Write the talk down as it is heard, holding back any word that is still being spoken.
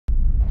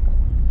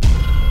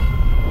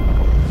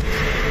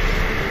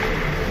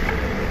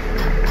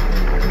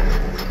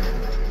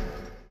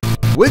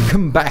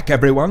Welcome back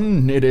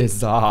everyone, it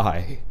is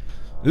I,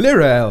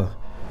 Lyrahel.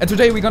 And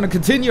today we're gonna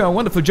continue our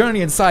wonderful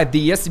journey inside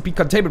the SCP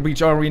Containment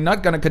Breach, or we're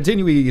not gonna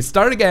continue, we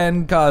start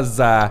again, cause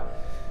I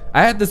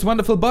had this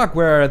wonderful bug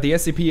where the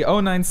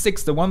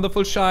SCP-0.8.1, the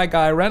wonderful shy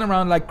guy, ran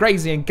around like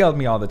crazy and killed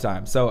me all the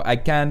time. So I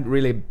can't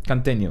really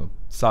continue.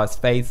 Saw his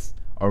face,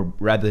 or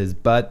rather his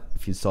butt,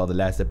 if you saw the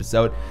last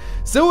episode.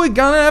 So we're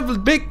gonna have a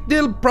big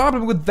deal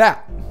problem with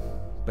that.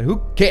 But who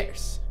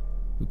cares?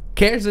 Who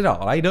cares at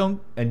all? I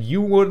don't, and you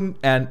wouldn't,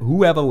 and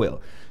whoever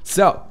will.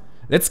 So,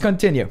 let's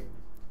continue.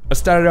 I'll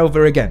start it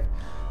over again.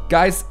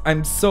 Guys,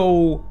 I'm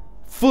so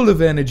full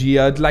of energy,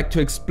 I'd like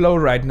to explode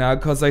right now,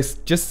 because I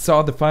just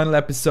saw the final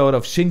episode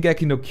of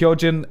Shingeki no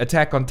Kyojin,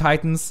 Attack on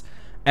Titans,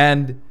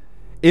 and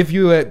if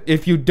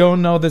you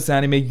don't know this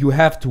anime, you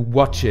have to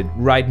watch it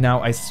right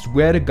now. I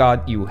swear to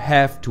God, you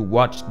have to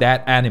watch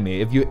that anime.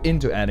 If you're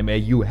into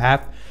anime, you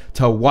have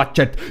to watch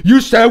it.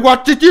 You should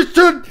watch it, you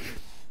should!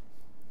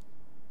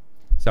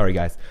 Sorry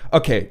guys.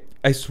 Okay,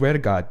 I swear to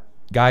God,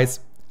 guys,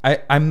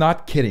 I'm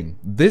not kidding.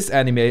 This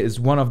anime is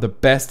one of the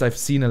best I've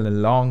seen in a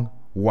long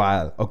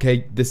while.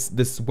 Okay,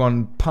 this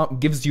one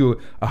gives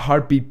you a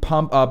heartbeat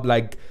pump up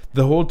like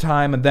the whole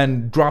time, and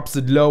then drops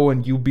it low,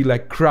 and you'll be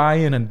like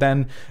crying, and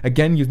then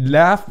again you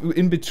laugh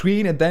in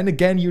between, and then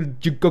again you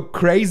go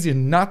crazy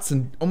and nuts,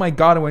 and oh my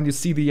God, when you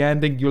see the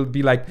ending, you'll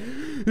be like,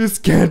 this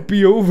can't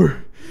be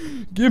over.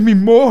 Give me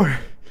more.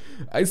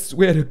 I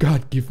swear to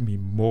God, give me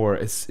more.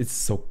 It's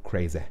so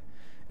crazy.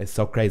 It's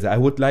so crazy. I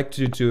would like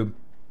to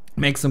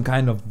make some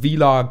kind of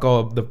vlog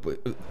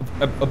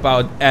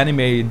about anime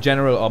in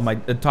general, or my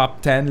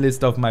top 10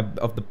 list of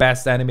the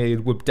best anime.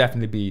 It would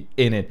definitely be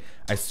in it.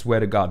 I swear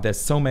to God, there's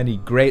so many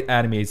great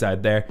animes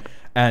out there,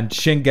 and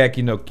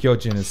Shingeki no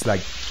Kyojin is like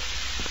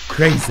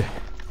crazy,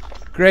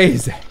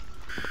 crazy.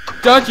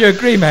 Don't you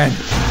agree, man?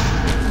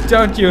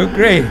 Don't you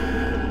agree?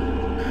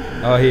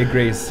 Oh, he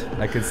agrees.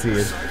 I can see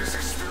it.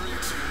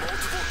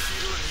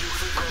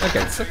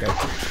 Okay, it's okay.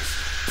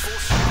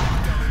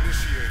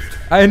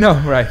 I know,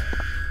 right?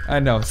 I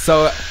know.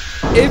 So,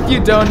 if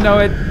you don't know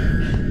it,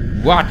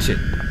 watch it.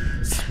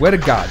 Swear to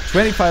God,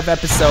 25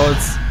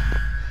 episodes.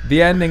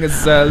 The ending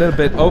is a little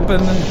bit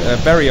open,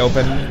 very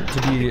open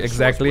to be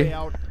exactly.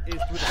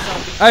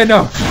 I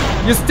know.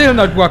 You're still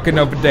not walking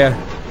over there.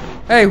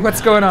 Hey, what's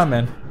going on,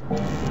 man?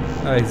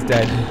 Oh, he's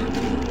dead.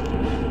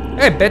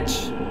 Hey,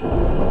 bitch.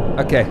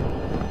 Okay,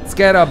 let's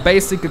get our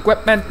basic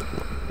equipment,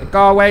 like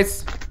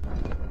always.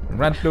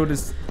 Run through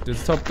this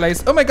whole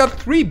place. Oh my God,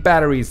 3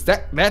 batteries.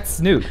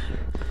 That's new.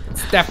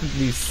 It's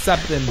definitely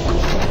something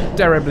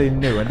terribly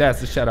new, and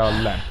that's the shadow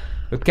lamp.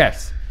 Who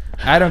cares?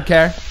 I don't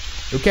care.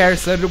 Who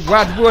cares?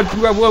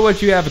 What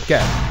would you ever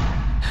care?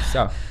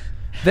 So,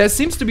 there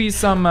seems to be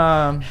some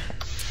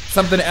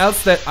something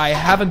else that I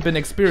haven't been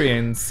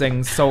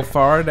experiencing so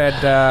far.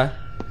 That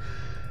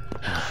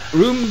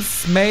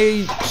rooms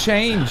may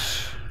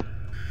change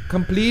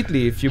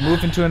completely. If you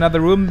move into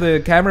another room,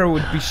 the camera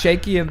would be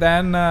shaky, and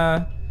then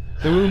the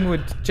room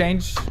would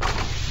change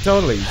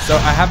totally. So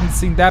I haven't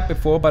seen that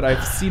before, but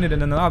I've seen it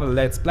in another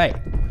Let's Play.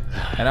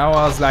 And I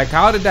was like,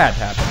 how did that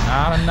happen?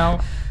 I don't know,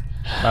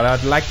 but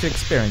I'd like to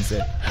experience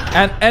it.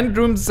 And end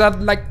rooms are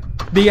like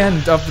the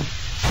end of the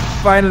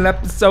final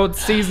episode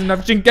season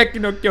of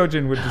Shingeki no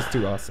Kyojin, which is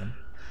too awesome.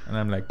 And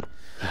I'm like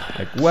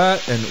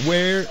what and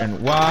where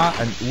and why,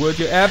 and would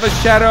you ever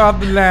shadow of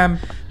the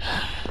lamp?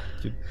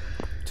 Too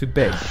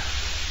big.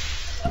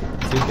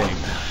 Too big.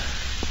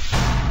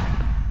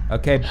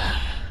 Okay.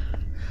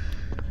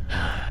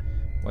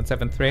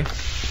 173.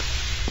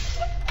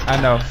 I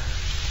know.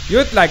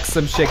 You'd like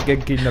some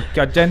Shingeki no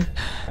Kyojin.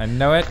 I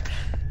know it.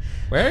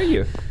 Where are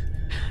you?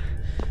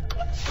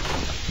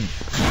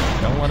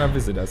 Don't wanna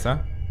visit us, huh?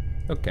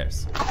 Who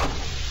cares?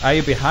 Are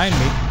you behind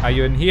me? Are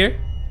you in here?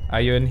 Are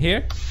you in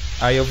here?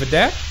 Are you over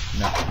there?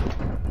 No.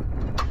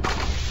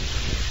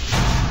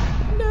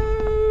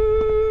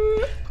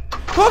 No.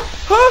 Huh?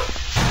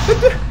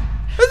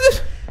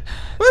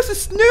 Where's the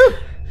snow?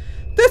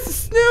 That's the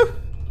snow.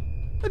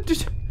 A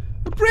bridge.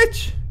 A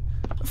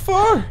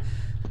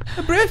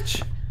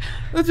bridge.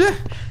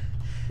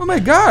 Oh my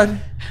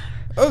God.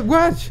 Oh,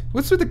 what?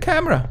 What's with the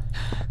camera?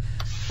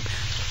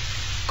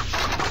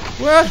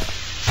 What?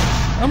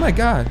 Oh my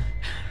God.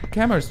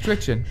 Camera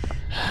restriction.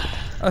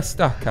 Oh,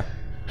 stalker.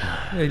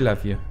 I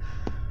love you.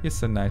 You're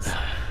so nice.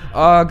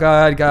 Oh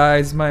God,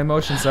 guys, my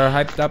emotions are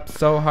hyped up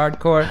so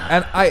hardcore,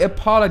 and I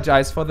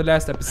apologize for the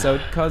last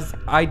episode because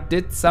I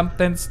did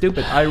something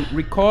stupid. I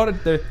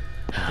recorded the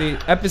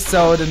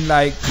episode in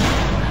like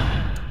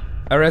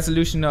a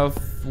resolution of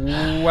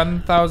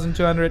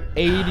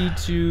 1280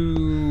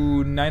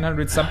 to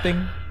 900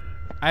 something,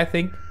 I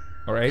think,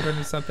 or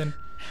 800 something.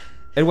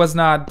 It was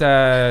not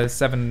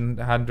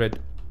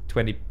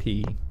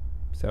 720p,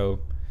 so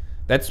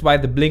that's why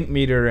the blink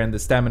meter and the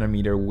stamina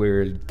meter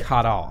were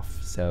cut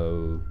off.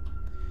 So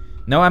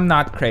no, I'm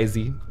not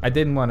crazy. I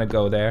didn't want to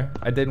go there.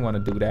 I didn't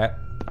want to do that.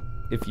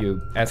 If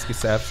you ask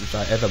yourself if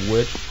I ever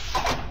would,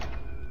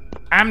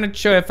 I'm not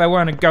sure if I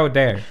want to go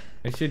there.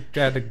 I should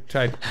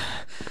try.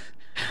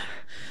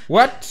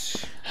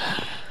 What?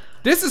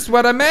 This is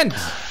what I meant.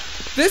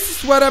 This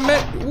is what I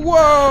meant.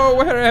 Whoa,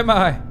 where am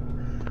I?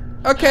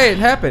 Okay, it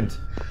happened.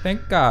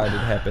 Thank God it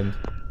happened.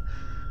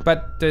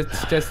 But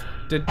it's just,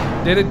 did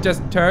it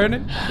just turn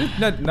it?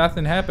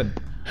 Nothing happened.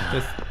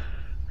 Just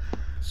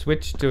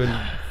switch to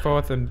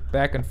forth and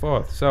back and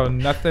forth. So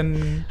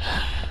nothing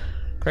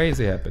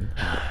crazy happened.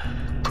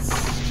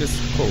 It's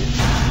just cool.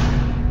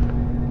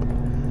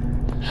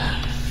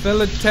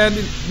 Fill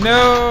attendant.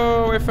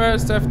 No, we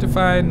first have to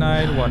find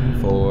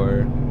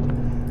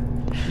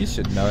 914. You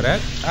should know that.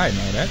 I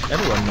know that.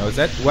 Everyone knows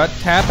that. What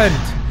happened?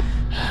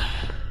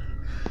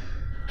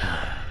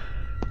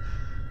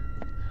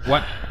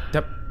 What?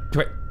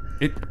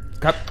 It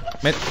cut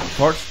mid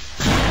force.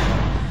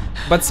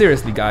 But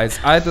seriously, guys,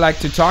 I'd like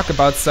to talk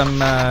about some.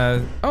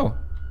 Oh,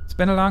 it's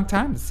been a long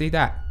time to see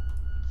that.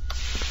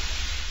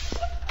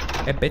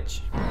 Hey, bitch.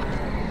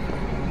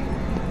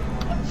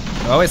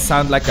 Always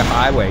sound like a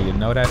highway, you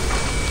know that?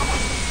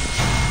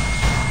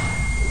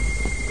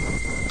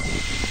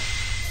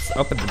 Just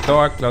open the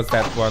door, close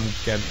that one,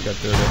 can't go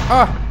through it.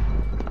 Oh,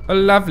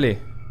 lovely.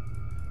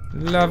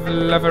 Love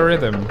a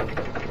rhythm.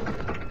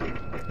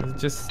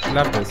 Just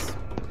love this.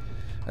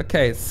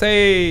 Okay,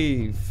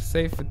 save.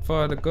 Save it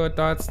for the good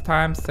God's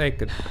time's sake.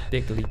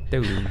 Diggly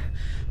doodly.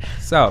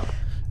 So,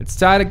 let's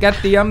try to get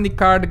the Omni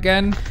card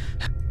again.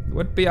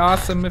 Would be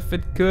awesome if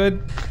it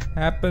could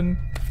happen,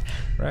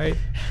 right?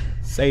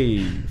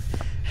 Save.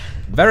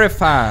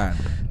 Verify.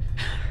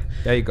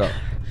 There you go.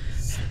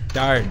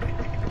 Start.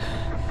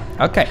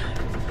 Okay.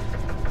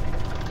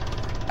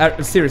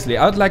 Seriously,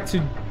 I would like to,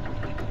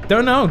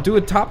 don't know, do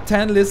a top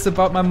 10 list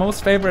about my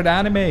most favorite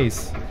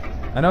animes.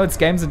 I know it's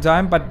games and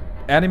time, but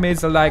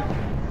animes are like,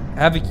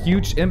 have a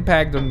huge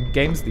impact on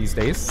games these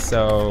days.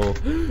 So,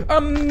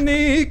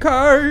 Omni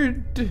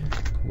card.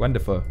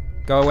 Wonderful.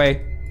 Go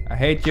away. I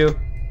hate you.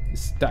 You're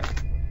stuck.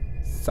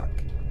 Suck.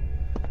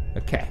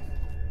 Okay.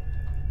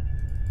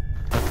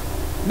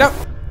 No,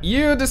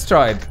 you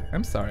destroyed.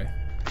 I'm sorry.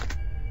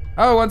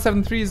 Oh,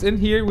 173 is in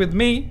here with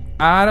me?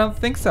 I don't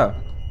think so.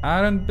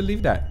 I don't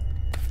believe that.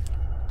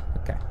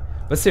 Okay.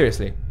 But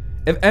seriously,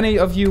 if any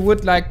of you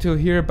would like to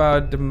hear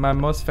about my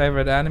most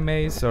favorite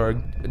animes or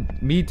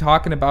me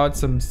talking about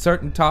some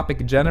certain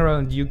topic in general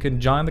and you can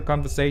join the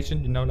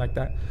conversation, you know, like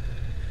that,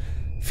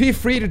 feel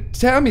free to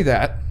tell me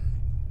that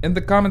in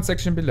the comment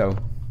section below.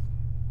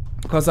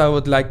 Because I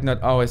would like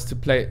not always to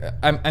play.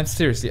 I'm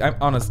seriously, I'm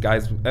honest,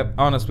 guys. I'm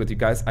honest with you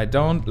guys. I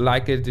don't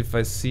like it if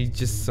I see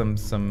just some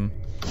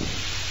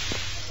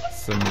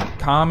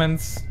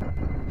comments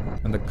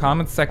in the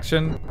comment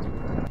section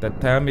that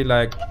tell me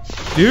like,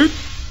 dude,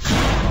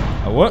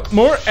 I want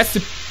more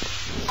SCP.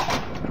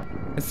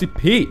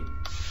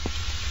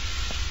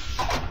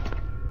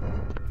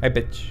 Hey,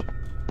 bitch.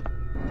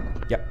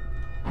 Yep.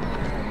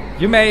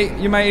 You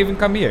may even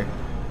come here.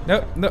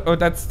 No, oh,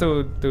 that's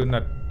too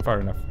not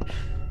far enough.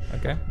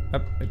 Okay.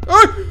 Up.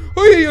 Oh!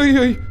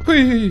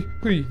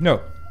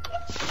 No.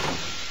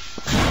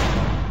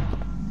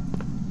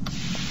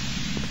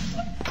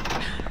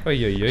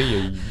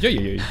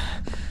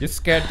 You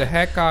scared the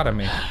heck out of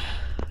me.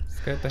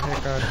 Scared the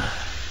heck out of me.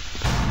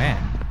 Man.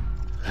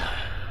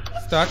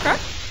 Stalker?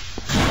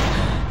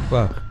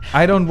 Well,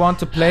 I don't want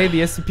to play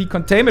the SCP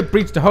Containment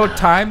Breach the whole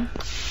time.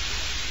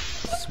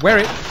 Swear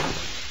it.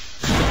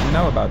 You should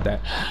know about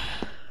that.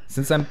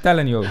 Since I'm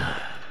telling you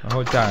the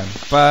whole time.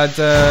 But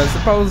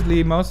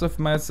supposedly most of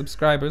my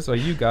subscribers, or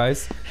you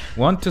guys,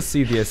 want to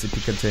see the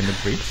SCP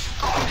Containment Breach.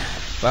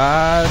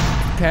 But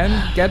can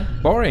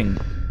get boring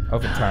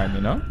over time,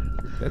 you know?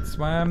 That's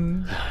why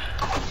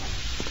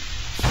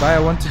I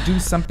want to do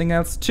something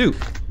else too.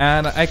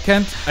 And I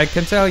can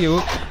tell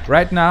you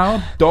right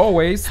now,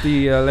 Doorways,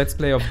 the Let's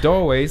Play of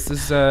Doorways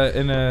is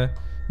in a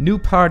new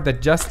part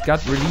that just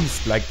got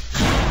released like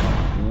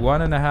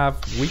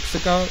 1.5 weeks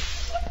ago.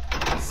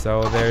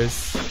 So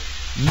there's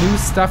new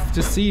stuff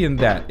to see in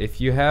that. If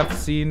you have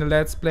seen the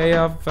Let's Play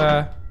of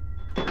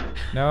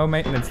no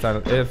maintenance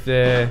tunnel, if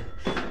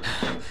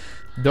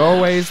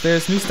Doorways,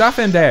 there's new stuff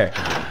in there.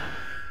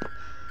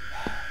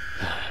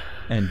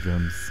 And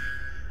drums.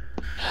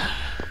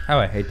 Oh,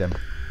 I hate them.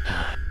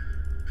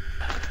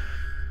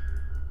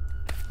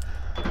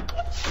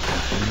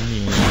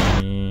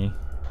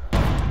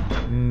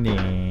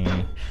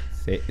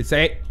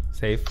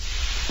 Safe.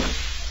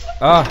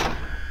 Ah.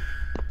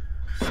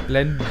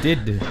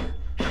 Splendid.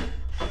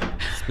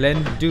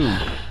 Splendu.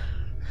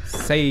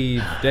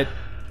 Save that.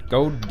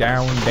 Go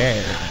down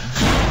there.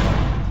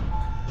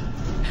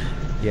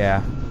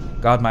 Yeah.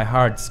 God, my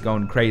heart's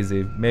going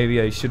crazy.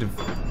 Maybe I should have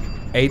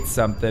ate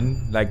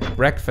something like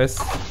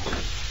breakfast.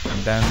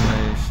 And then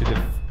I should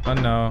have. Oh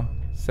no.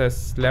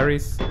 Says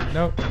Larry's.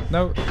 No,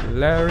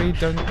 Larry,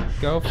 don't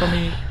go for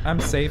me. I'm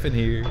safe in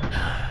here.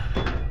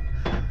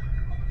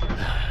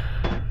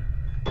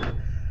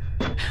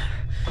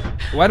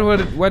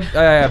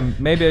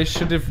 Maybe I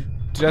should have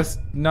just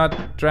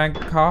not drank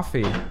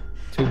coffee.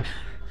 Two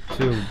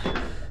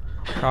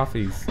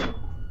coffees.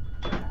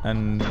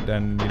 And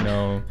then, you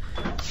know,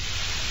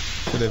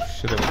 shoulda,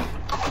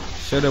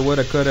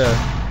 woulda, coulda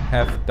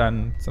have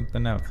done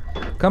something else.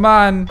 Come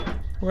on,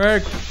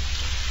 work.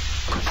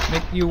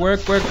 Make you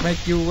work,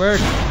 make you work.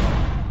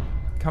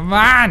 Come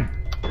on!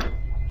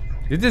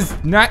 This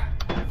is not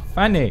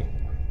funny.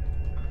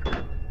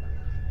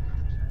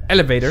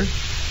 Elevator.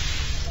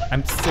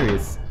 I'm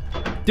serious.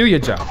 Do your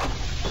job.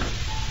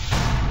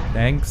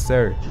 Thanks,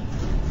 sir.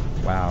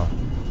 Wow.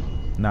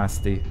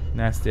 Nasty.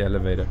 Nasty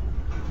elevator.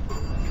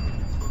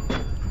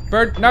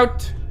 Burnt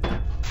note.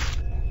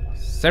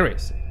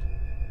 Seriously.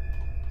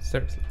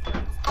 Seriously.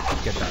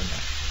 Get down there.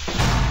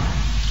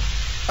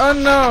 Oh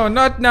no,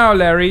 not now,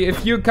 Larry.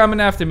 If you're coming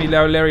after me,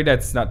 Larry,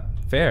 that's not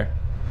fair.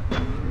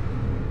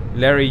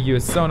 Larry, you're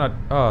so not...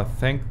 Oh,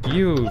 thank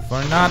you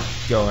for not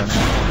going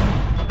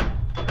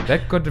after me.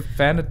 That could have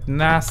ended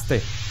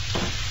nasty.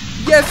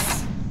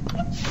 Yes!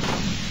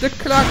 The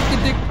clock is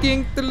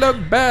ticking the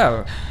log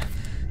bell.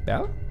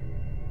 Bell?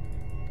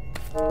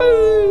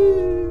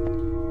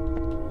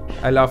 Boo.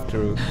 I love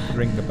to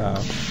ring the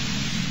bell.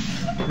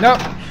 No,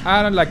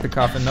 I don't like the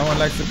coffin. No one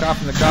likes the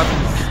coffin. The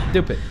coffin is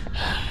stupid.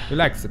 Who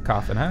likes the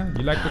coffin, huh?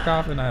 You like the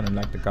coffin? I don't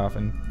like the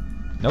coffin.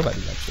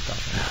 Nobody likes the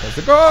coffin. Because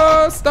the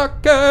ghost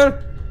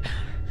stalker.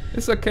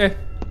 It's okay.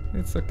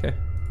 It's okay.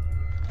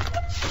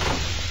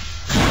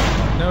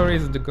 No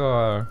reason to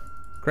go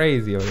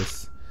crazy over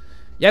this.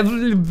 Yeah,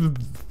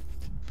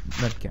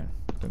 not care.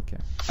 Don't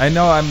care. I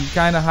know I'm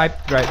kind of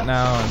hyped right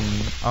now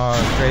and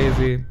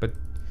crazy, but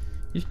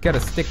you gotta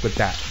stick with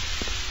that.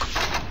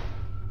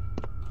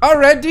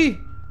 Already?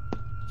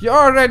 You're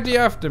already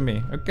after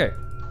me. Okay.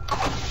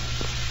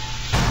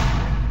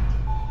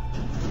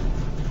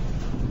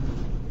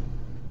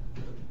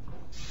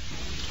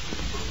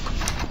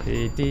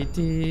 Hey,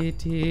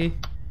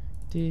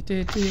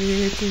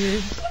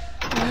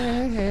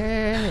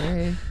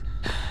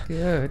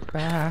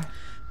 goodbye.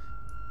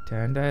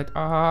 Turn that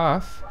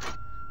off.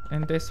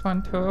 And this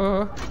one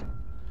too.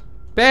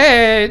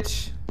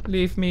 Bitch!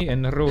 Leave me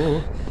in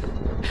row.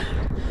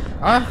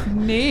 Ach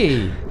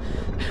nee.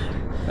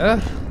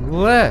 Ugh,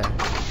 what?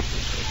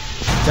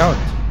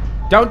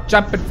 Don't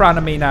jump in front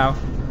of me now.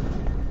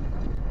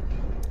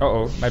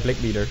 Uh-oh, my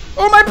blink meter.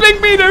 Oh, my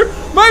blink meter!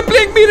 My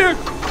blink meter!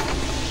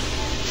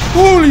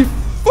 Holy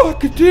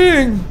fucking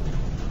dang!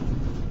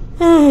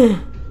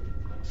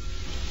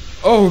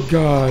 Oh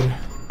god.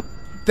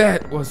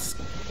 That was...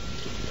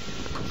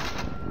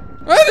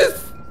 What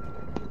is...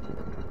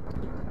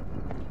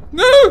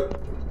 No!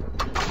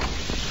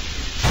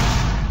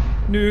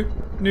 No,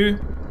 no,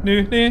 no,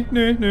 no, no,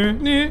 no,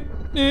 no,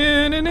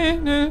 no, no,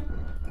 no,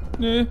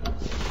 no.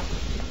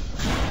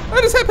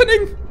 What is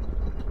happening?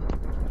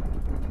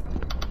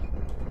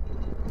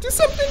 Do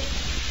something!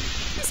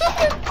 Do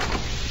something!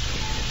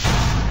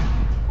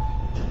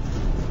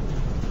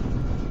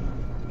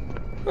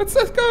 What's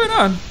that going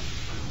on?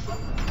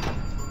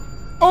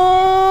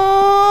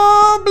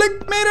 Oh,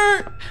 blink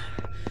meter!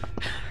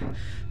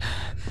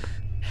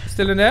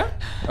 Still in there?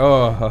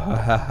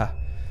 Oh,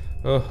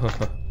 oh.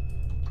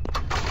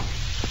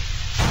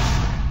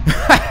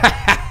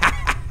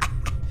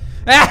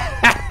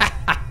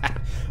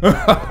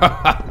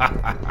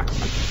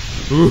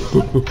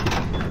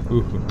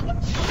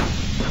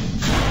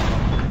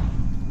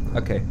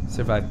 Okay,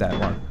 survived that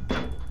one.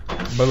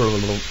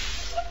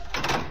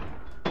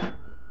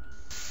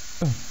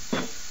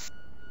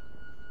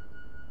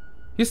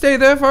 You stay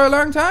there for a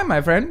long time,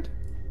 my friend.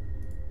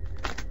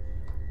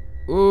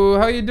 Ooh,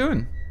 how you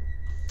doing?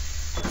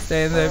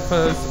 Stay there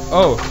for...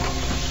 Oh.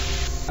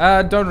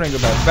 Don't ring the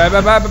bell.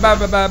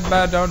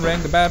 Don't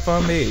ring the bell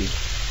for me.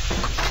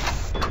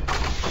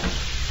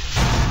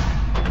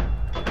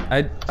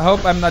 I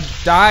hope I'm not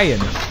dying.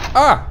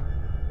 Ah!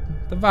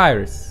 The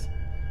virus.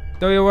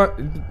 Do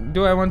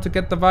I want to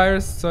get the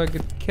virus so I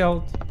get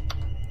killed?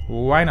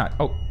 Why not?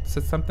 Oh, is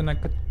it something I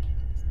could...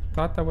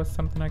 Thought that was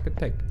something I could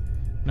take.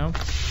 No?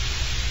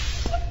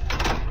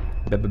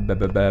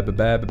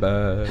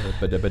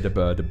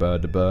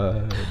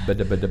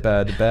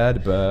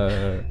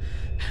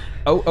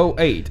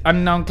 0.8.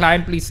 Unknown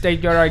client, please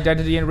state your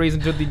identity and reason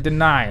to the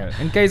denial.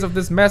 In case of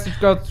this message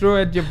goes through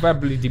it, you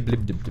can.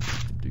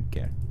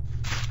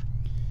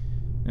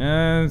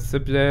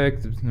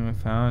 Subject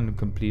found,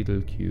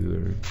 completed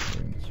cure.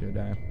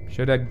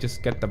 Should I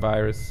just get the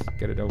virus?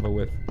 Get it over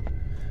with?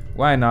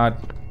 Why not?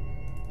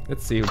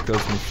 Let's see who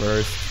kills me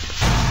first.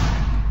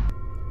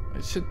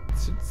 I should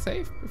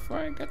save before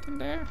I get in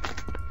there.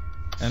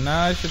 And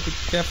now I should be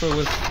careful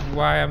with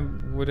why I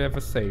would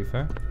ever save,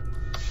 huh?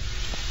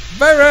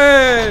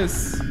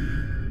 Virus!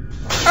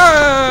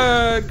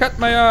 Ah! Cut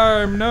my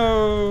arm!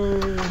 No!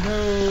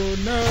 No!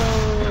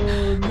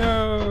 No!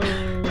 No!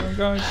 I'm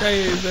going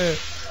crazy!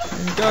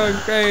 I'm going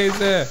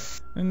crazy!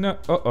 No!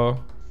 Uh-oh.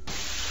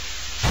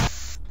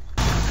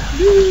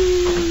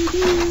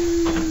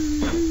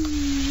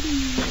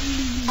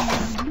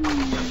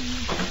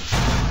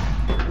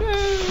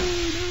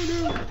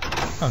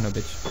 Oh no,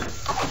 bitch.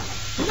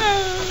 No!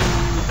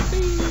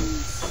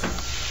 Please!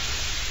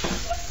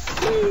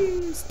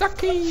 Please!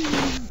 Ducky!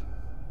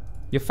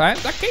 You fine,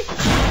 Ducky? You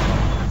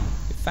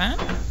fine?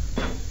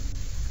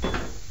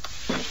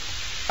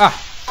 Ah!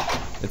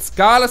 Let's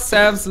call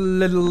ourselves a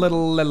little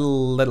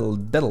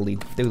diddly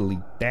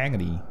doodly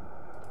dangity.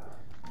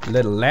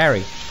 Little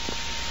Larry.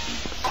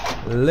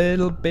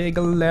 Little big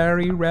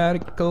Larry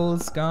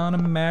Radical's gonna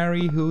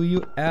marry. Who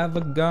you ever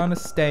gonna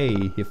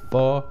stay here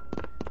for?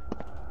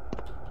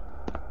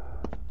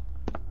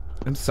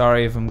 I'm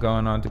sorry if I'm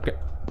going on to...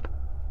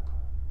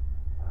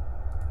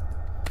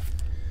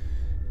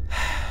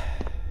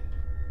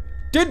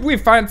 Did we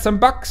find some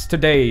bugs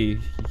today?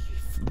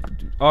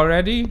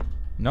 Already?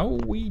 No,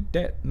 we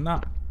did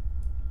not.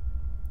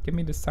 Give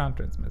me the sound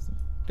transmission.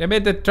 Give me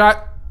the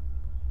truck.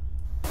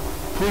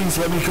 Please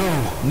let me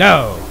go.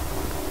 No.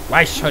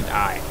 Why should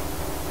I?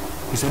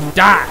 He said,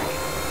 Die.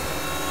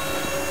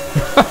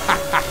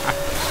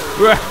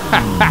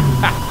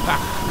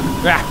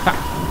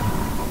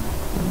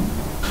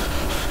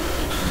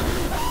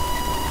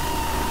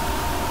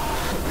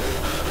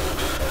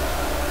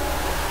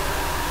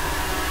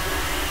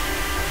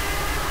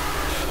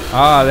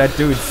 Oh, that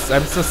dude's...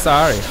 I'm so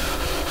sorry.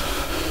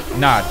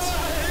 Not.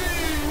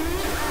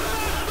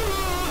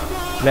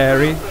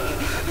 Larry.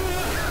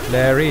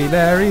 Larry,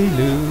 Larry,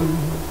 Lou.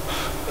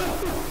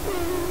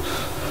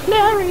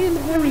 Larry,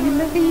 Larry,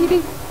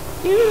 lady.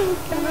 You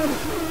got it.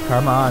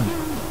 Come on.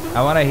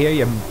 I wanna hear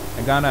you.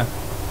 I'm gonna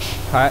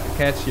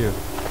catch you.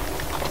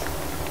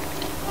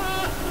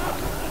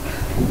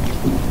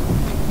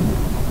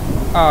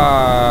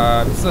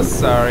 Ah, I'm so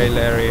sorry,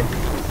 Larry.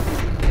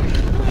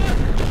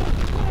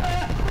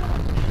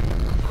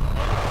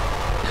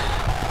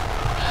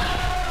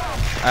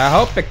 I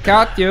hope I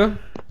caught you.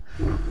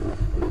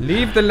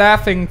 Leave the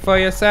laughing for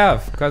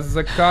yourself, cause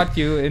I caught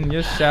you in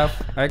your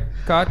shelf. I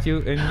caught you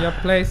in your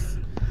place.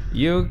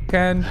 You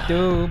can't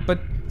do but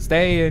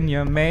stay in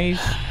your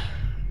maze.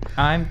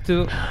 I'm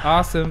too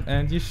awesome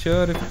and you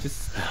should have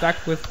just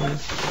stuck with me.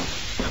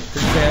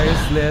 Cause there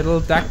is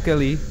little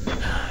Duckily.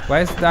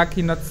 Why is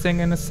Ducky not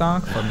singing a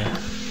song for me?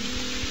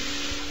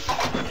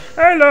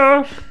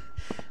 Hello!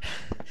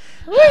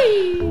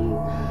 Whee!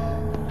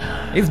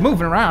 He's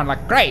moving around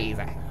like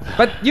crazy.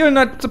 But you're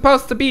not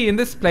supposed to be in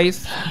this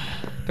place.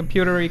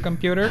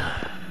 Computer.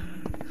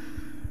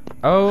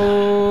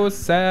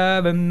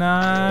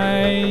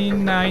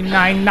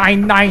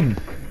 0799999.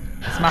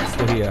 Was machst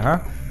du hier, hä?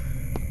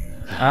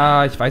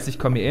 Ah, ich weiß, ich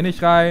komme hier eh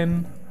nicht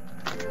rein.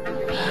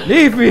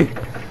 Leave me!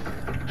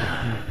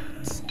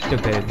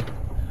 Stupid.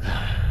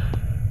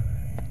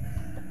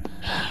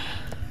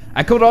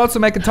 I could also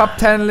make a top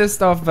 10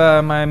 list of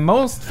my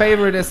most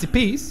favorite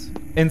SCPs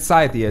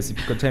inside the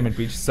SCP Containment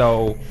Breach,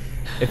 so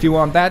if you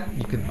want that,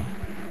 you can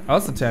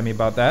also tell me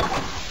about that.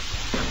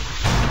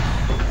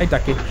 Hey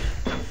Ducky.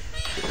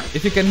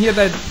 If you can hear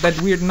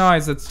that weird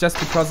noise, it's just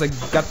because I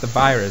got the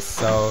virus,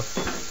 so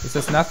this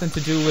has nothing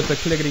to do with the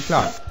clickety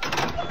clock.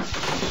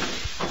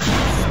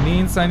 This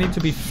means I need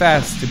to be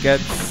fast to get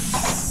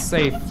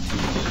safe,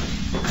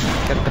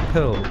 get the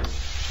pill,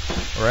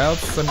 or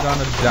else I'm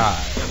gonna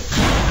die.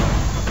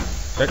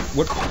 That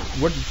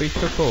wouldn't be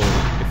too cool,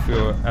 if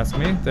you ask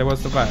me. There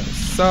was the virus.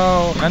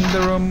 So, in the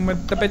room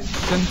with the bitch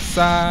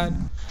inside.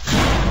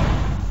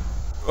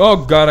 Oh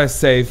god, I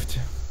saved.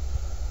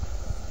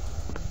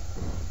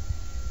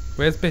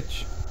 Where's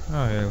bitch?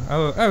 Oh yeah,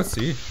 I'll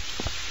see.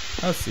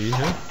 I'll see you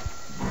here.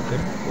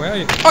 Where are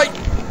you? I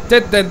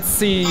didn't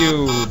see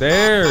you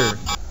there.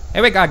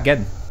 Here we go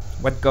again.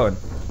 What going?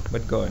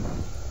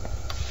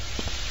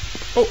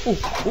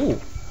 Oh.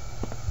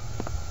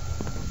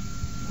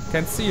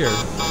 Can't see her.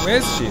 Where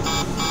is she?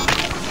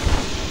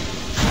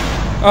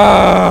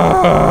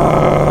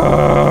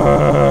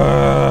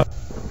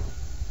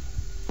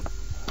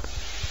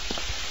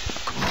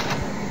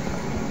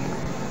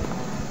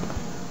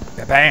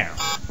 Bam!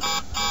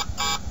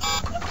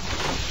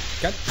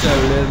 Got your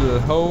little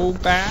hoe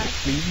back.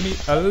 Leave me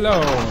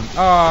alone.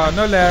 Oh,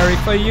 no Larry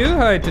for you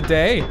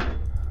today.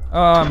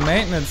 Oh,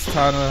 maintenance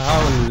tunnel.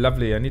 How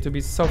lovely. I need to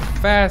be so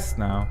fast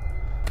now.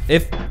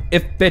 If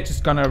bitch is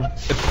gonna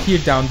appear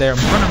down there,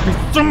 I'm gonna be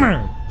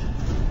summer.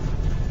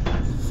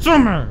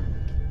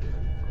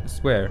 I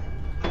swear.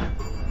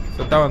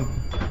 So don't,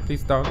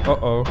 please don't.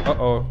 Uh-oh.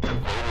 Mobile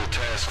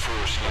Task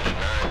Force Unit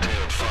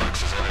 9-tailed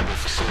fox has entered the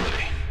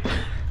facility.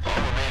 All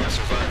remaining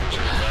survivors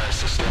are advised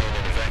to stay in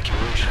an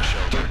evacuation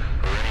shelter or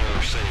any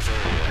other safe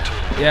area until...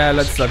 Yeah,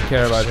 let's not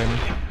care about him.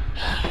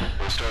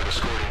 We'll start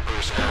escorting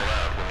personnel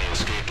out when the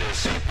escaped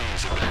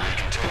SCPs have been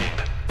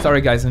recontained.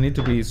 Sorry guys, I need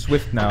to be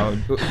swift now.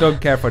 Don't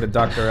care for the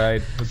doctor,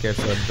 right? Who cares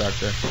for the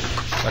doctor?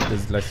 But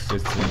let's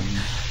just...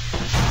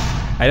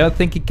 I don't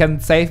think he can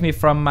save me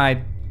from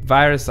my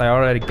virus. I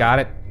already got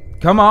it.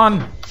 Come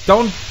on!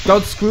 Don't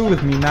screw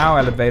with me now,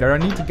 elevator. I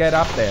need to get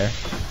up there.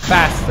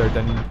 Faster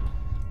than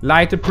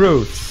light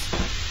approves.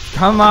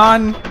 Come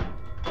on!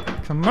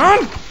 Come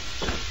on!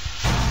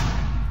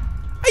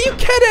 Are you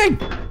kidding?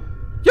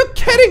 You're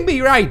kidding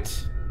me, right?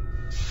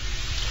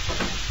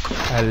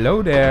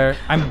 Hello there.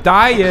 I'm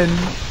dying.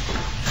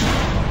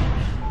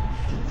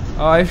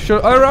 Oh, I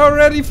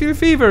already feel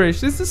feverish.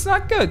 This is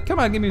not good. Come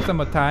on, give me some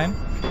more time.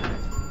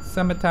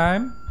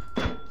 Summertime.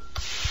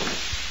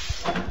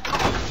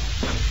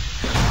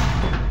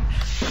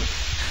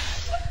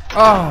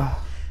 Oh.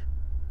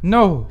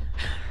 No.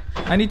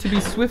 I need to be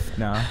swift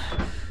now.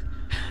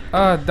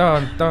 Oh,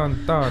 don't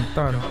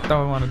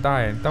wanna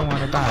die. Don't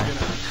wanna die.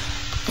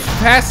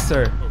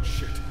 Faster! Oh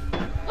shit.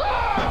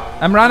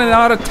 I'm running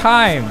out of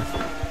time.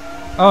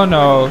 Oh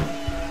no.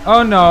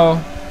 Oh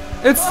no.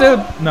 It's still...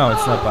 No,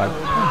 it's not bad.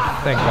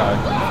 Thank God.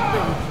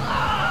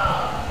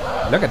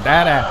 Look at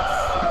that ass.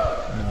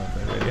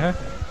 Yeah.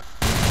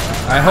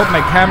 I hope my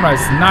camera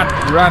is not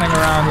running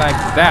around like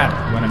that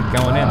when I'm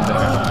going in there.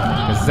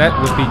 Because that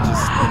would be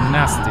just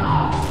nasty.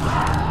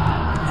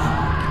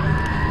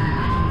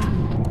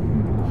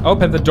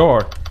 Open the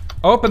door.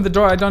 Open the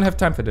door. I don't have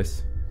time for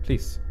this.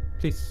 Please.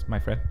 Please, my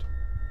friend.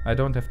 I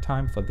don't have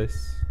time for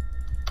this.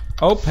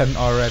 Open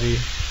already.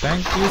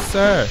 Thank you,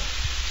 sir.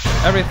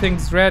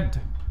 Everything's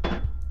red.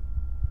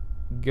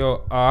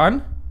 Go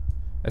on.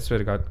 I swear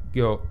to God.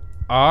 Go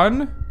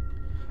on.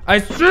 I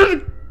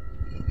swear.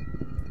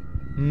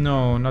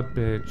 No, not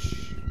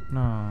bitch.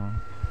 No.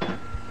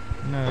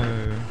 No.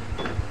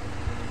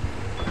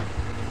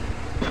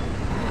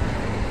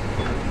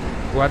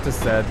 What is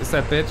that? Is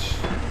that bitch?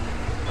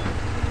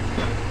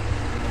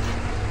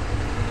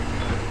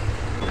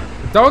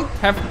 I don't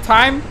have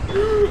time.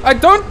 I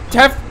don't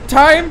have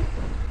time.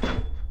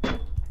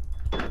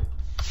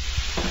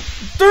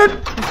 No!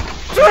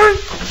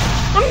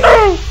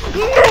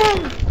 No!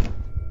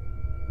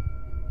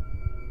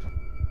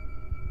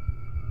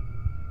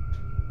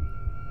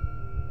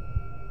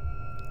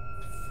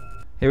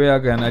 Here we are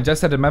again. I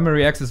just had a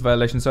memory access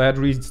violation, so I had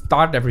to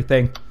restart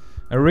everything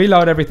and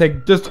reload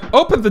everything. Just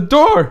open the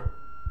door!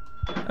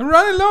 I'm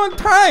running low on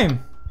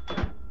time!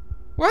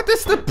 What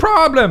is the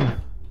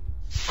problem?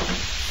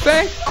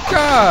 Thank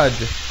God!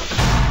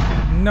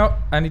 No,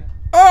 I need...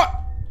 Oh!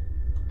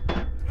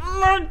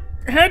 My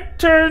head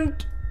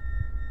turned!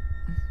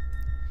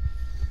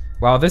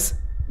 Wow, this...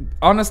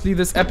 Honestly,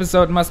 this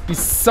episode must be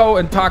so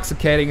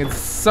intoxicating. It's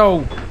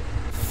so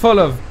full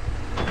of...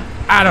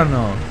 I don't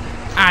know.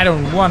 I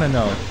don't want to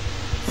know.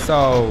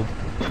 So...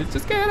 Let's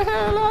just get the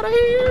hell out of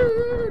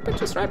here. They're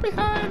just right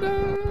behind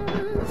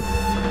us.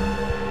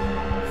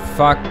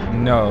 Fuck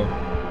no.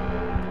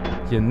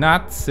 You're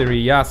not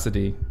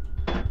seriosity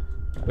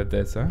with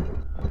this, huh?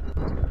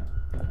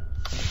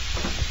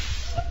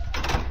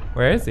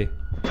 Where is he?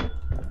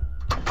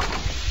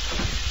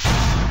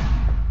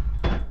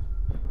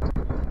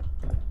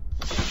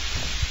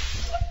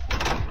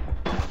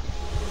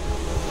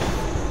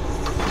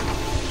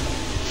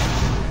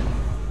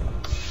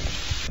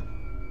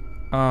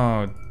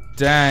 Oh,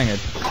 dang it.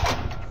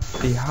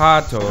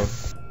 Pihato.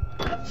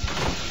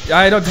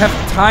 I don't have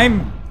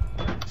time.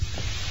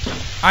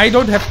 I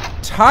don't have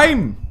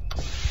time.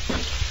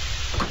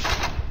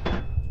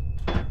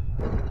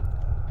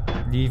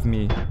 Leave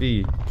me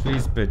be,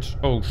 please, bitch.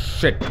 Oh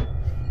shit.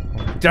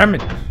 Oh, damn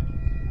it.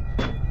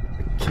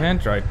 I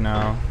can't right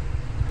now.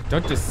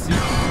 Don't you see?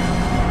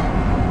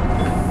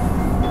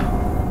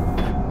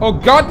 Oh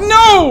God,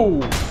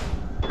 no!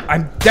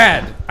 I'm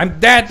dead. I'm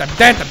dead. I'm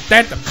dead. I'm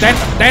dead. I'm dead.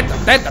 I'm dead.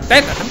 I'm dead. I'm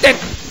dead. I'm dead.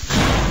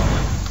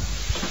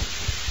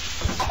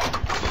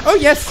 Oh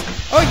yes.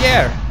 Oh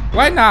yeah.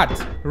 Why not?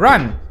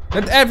 Run.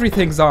 But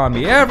everything's on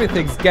me.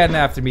 Everything's getting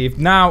after me. If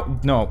now,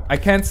 no, I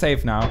can't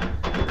save now.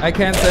 I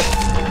can't save.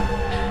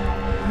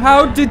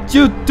 How did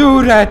you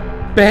do that,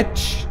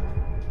 bitch?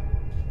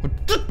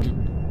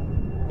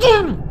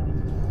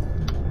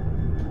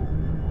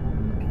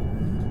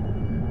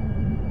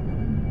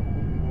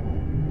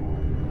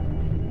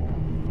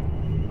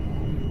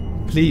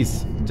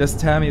 Please, just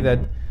tell me that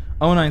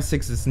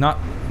 096 is not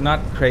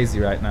crazy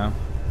right now.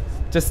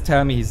 Just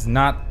tell me he's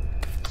not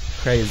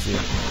crazy.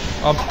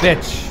 Oh,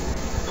 bitch.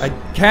 I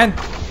can't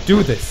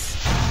do this.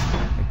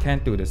 I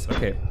can't do this.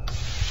 Okay.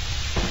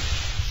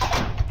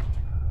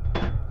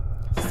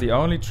 It's the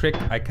only trick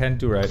I can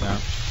do right now.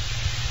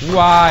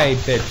 Why,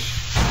 bitch?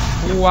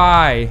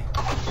 Why?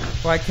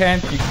 Why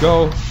can't you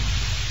go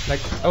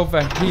like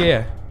over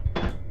here?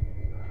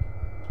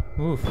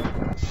 Move.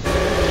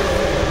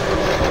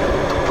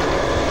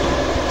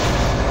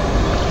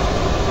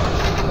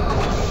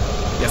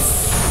 Yes,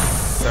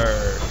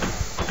 sir.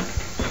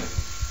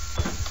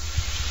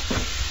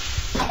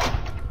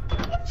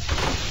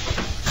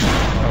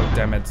 Oh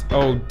damn it!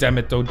 Oh damn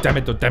it! Oh damn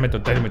it! Oh damn it! Oh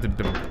damn it!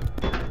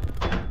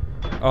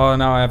 Oh,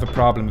 now I have a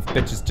problem. If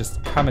bitch is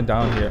just coming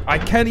down here, I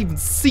can't even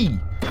see.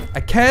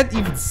 I can't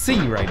even see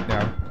right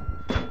now.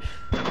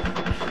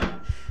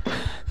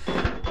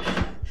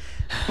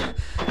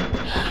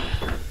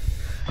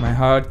 My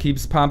heart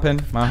keeps pumping.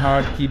 My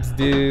heart keeps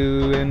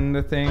doing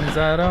the things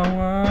I don't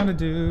want to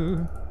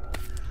do.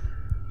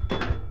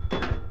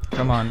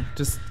 Come on,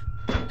 just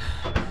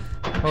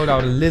hold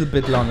out a little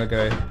bit longer,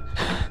 guy.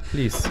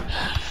 Please.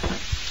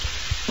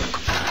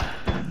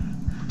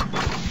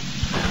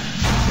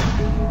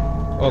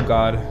 Oh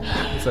God,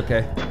 it's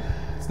okay.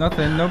 It's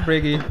nothing, no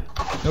biggie.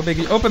 No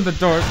biggie. Open the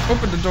door.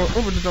 Open the door.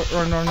 Open the door.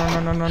 Oh, no, no,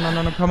 no, no, no, no,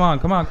 no, no. Come on,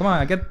 come on, come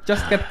on. Get a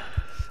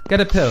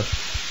pill.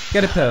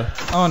 Get a pill.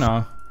 Oh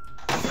no.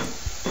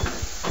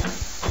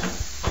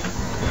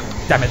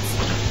 Damn it.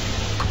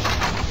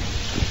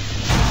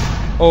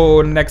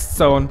 Oh, next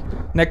zone.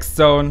 Next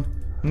zone.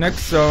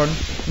 Next zone.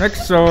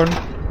 Next zone.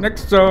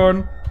 Next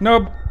zone.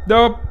 Nope.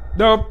 Nope.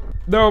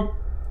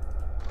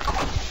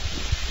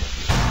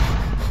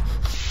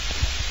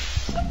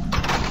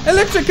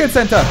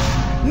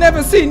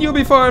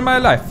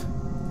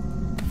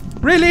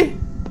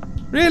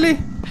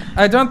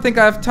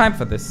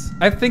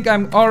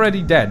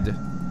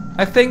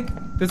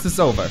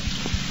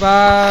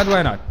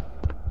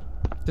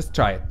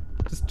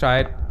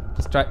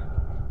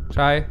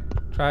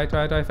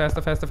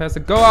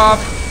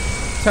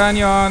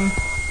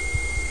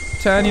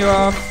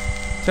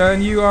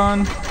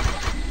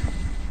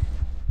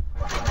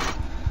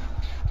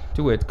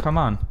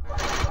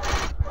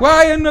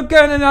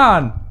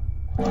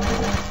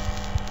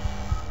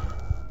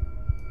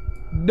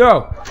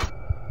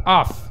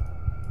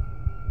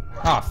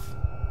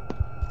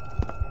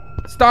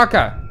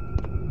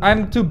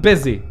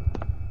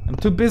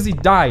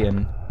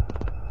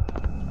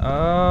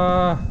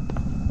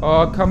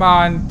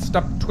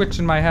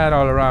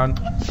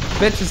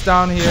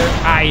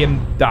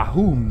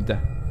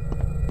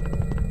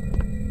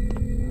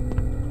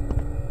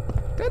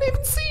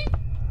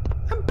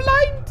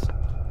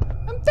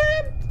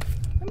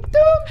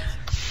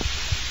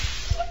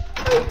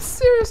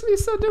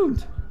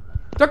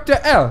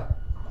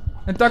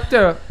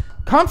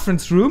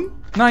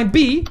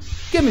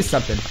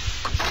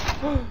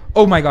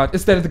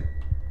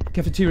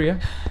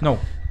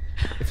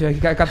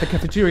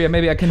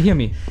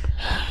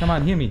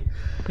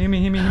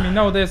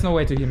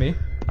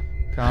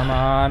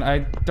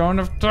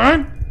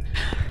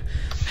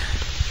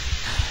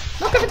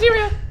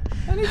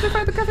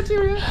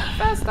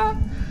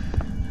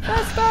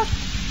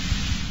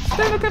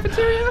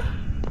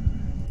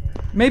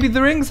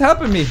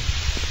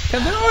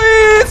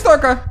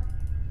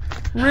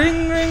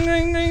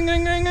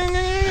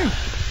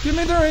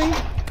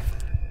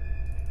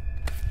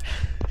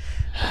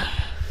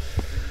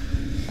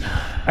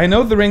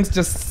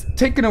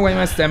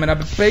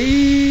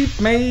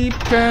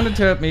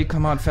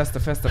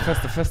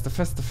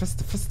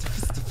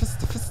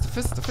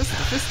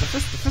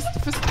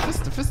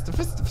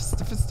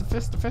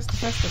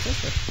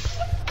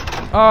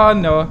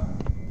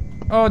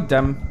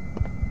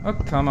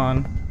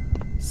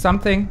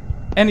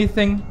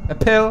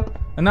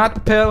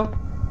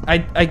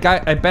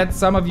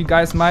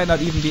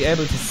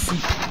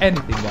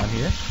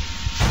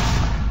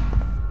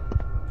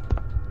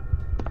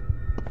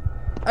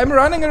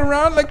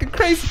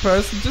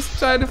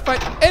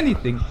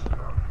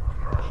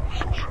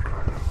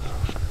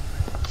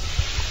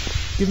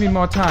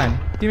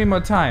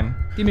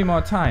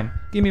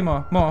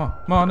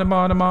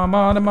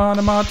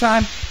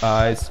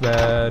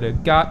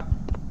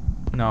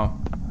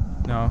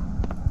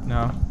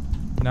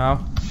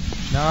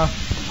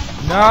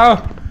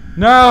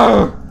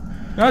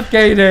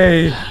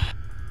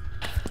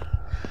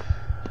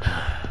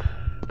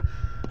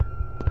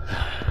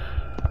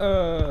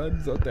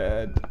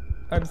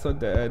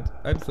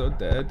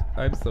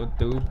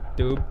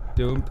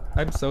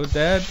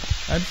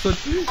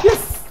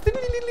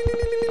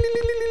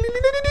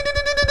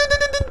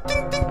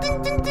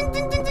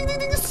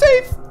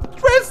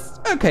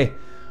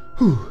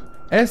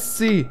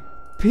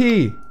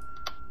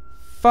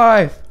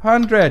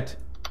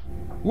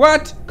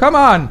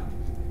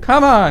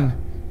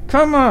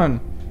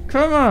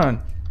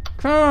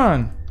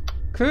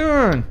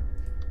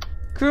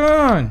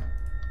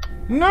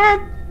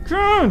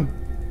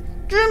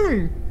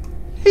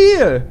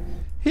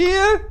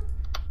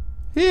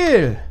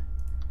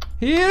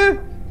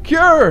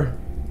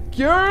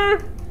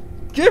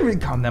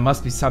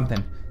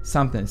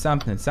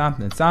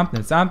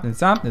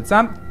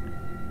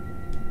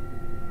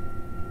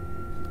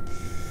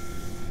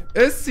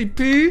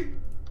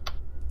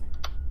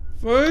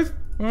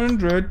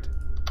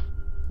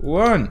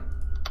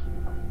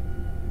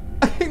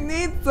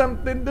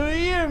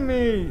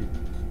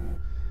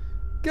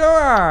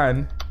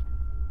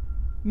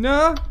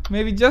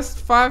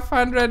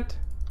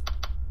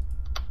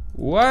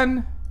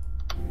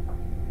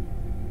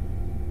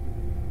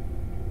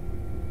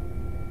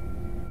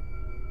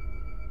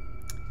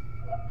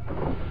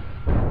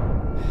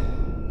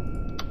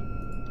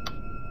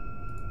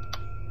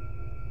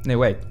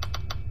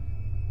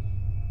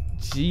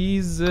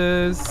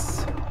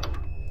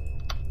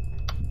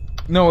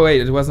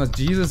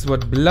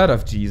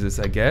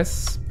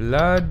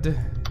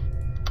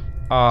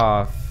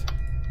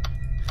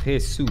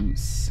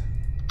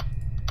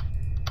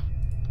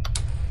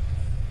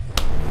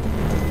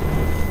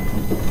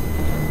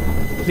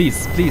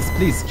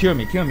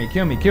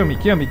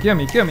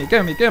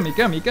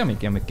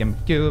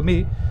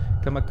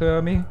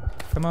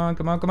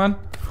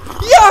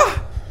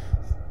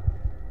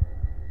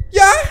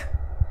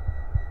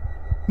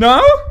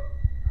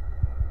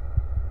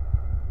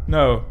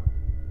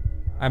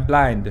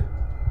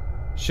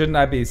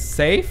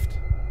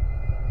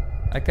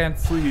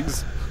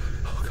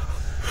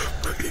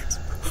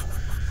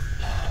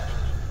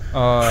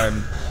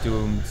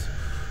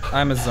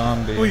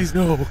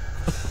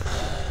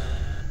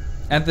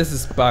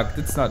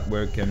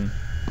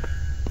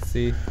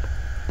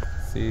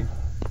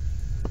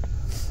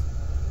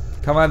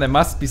 Come on, there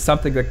must be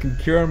something that can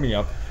cure me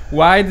of.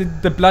 Why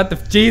did the blood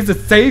of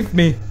Jesus save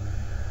me?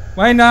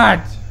 Why not?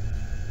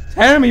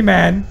 Tell me,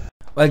 man.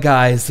 Well,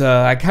 guys,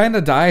 I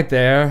kinda died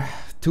there.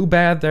 Too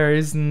bad there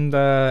isn't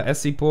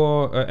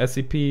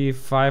SCP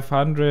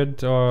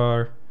 500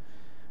 or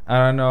I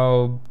don't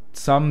know,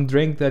 some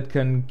drink that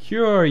can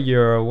cure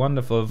your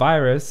wonderful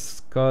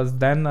virus, cause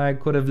then I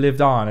could have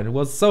lived on. It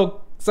was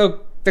so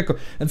cool.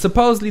 And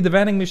supposedly the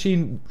vending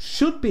machine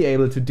should be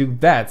able to do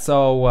that,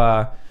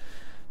 so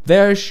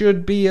there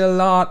should be a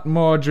lot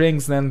more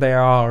drinks than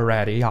there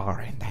already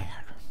are in there.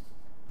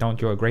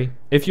 Don't you agree?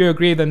 If you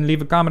agree, then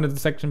leave a comment in the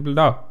section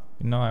below.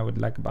 You know I would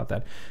like about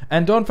that.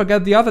 And don't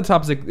forget the other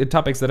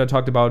topics that I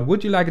talked about.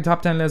 Would you like a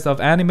top 10 list of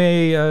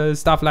anime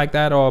stuff like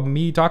that, or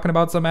me talking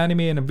about some anime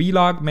in a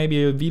vlog,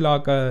 maybe a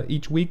vlog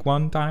each week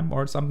one time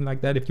or something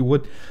like that? If you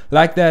would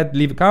like that,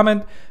 leave a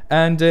comment.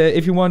 And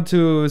if you want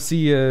to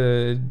see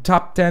a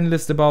top 10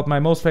 list about my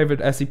most favorite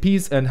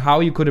SCPs and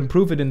how you could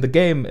improve it in the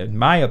game, in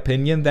my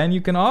opinion, then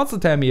you can also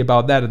tell me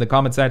about that in the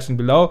comment section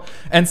below.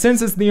 And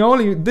since it's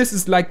this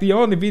is like the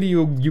only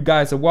video you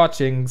guys are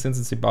watching, since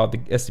it's about the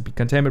SCP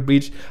Containment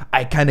Breach,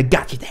 I kinda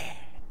got you there.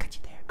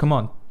 Come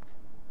on.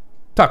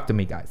 Talk to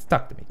me, guys.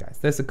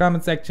 There's a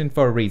comment section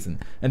for a reason.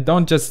 And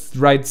don't just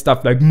write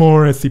stuff like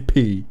more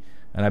SCP.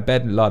 And I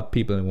bet a lot of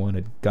people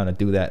gonna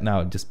do that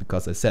now just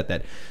because I said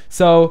that.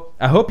 So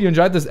I hope you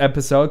enjoyed this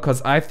episode,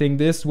 because I think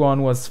this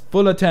one was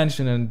full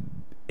attention and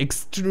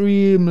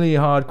extremely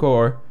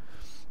hardcore.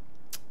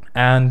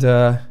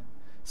 And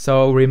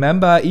so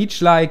remember,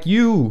 each like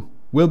you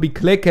will be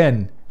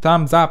clicking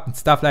thumbs up and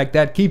stuff like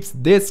that, keeps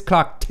this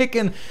clock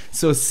ticking.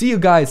 So see you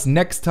guys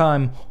next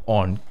time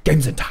on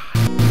Games in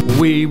Time.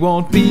 We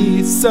won't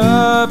be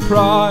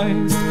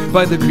surprised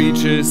by the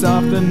creatures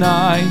of the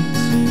night.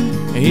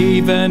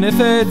 Even if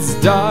it's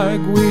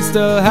dark, we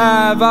still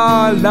have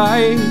our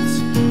light.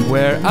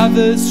 Where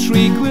others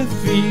shriek with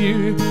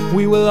fear,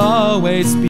 we will always be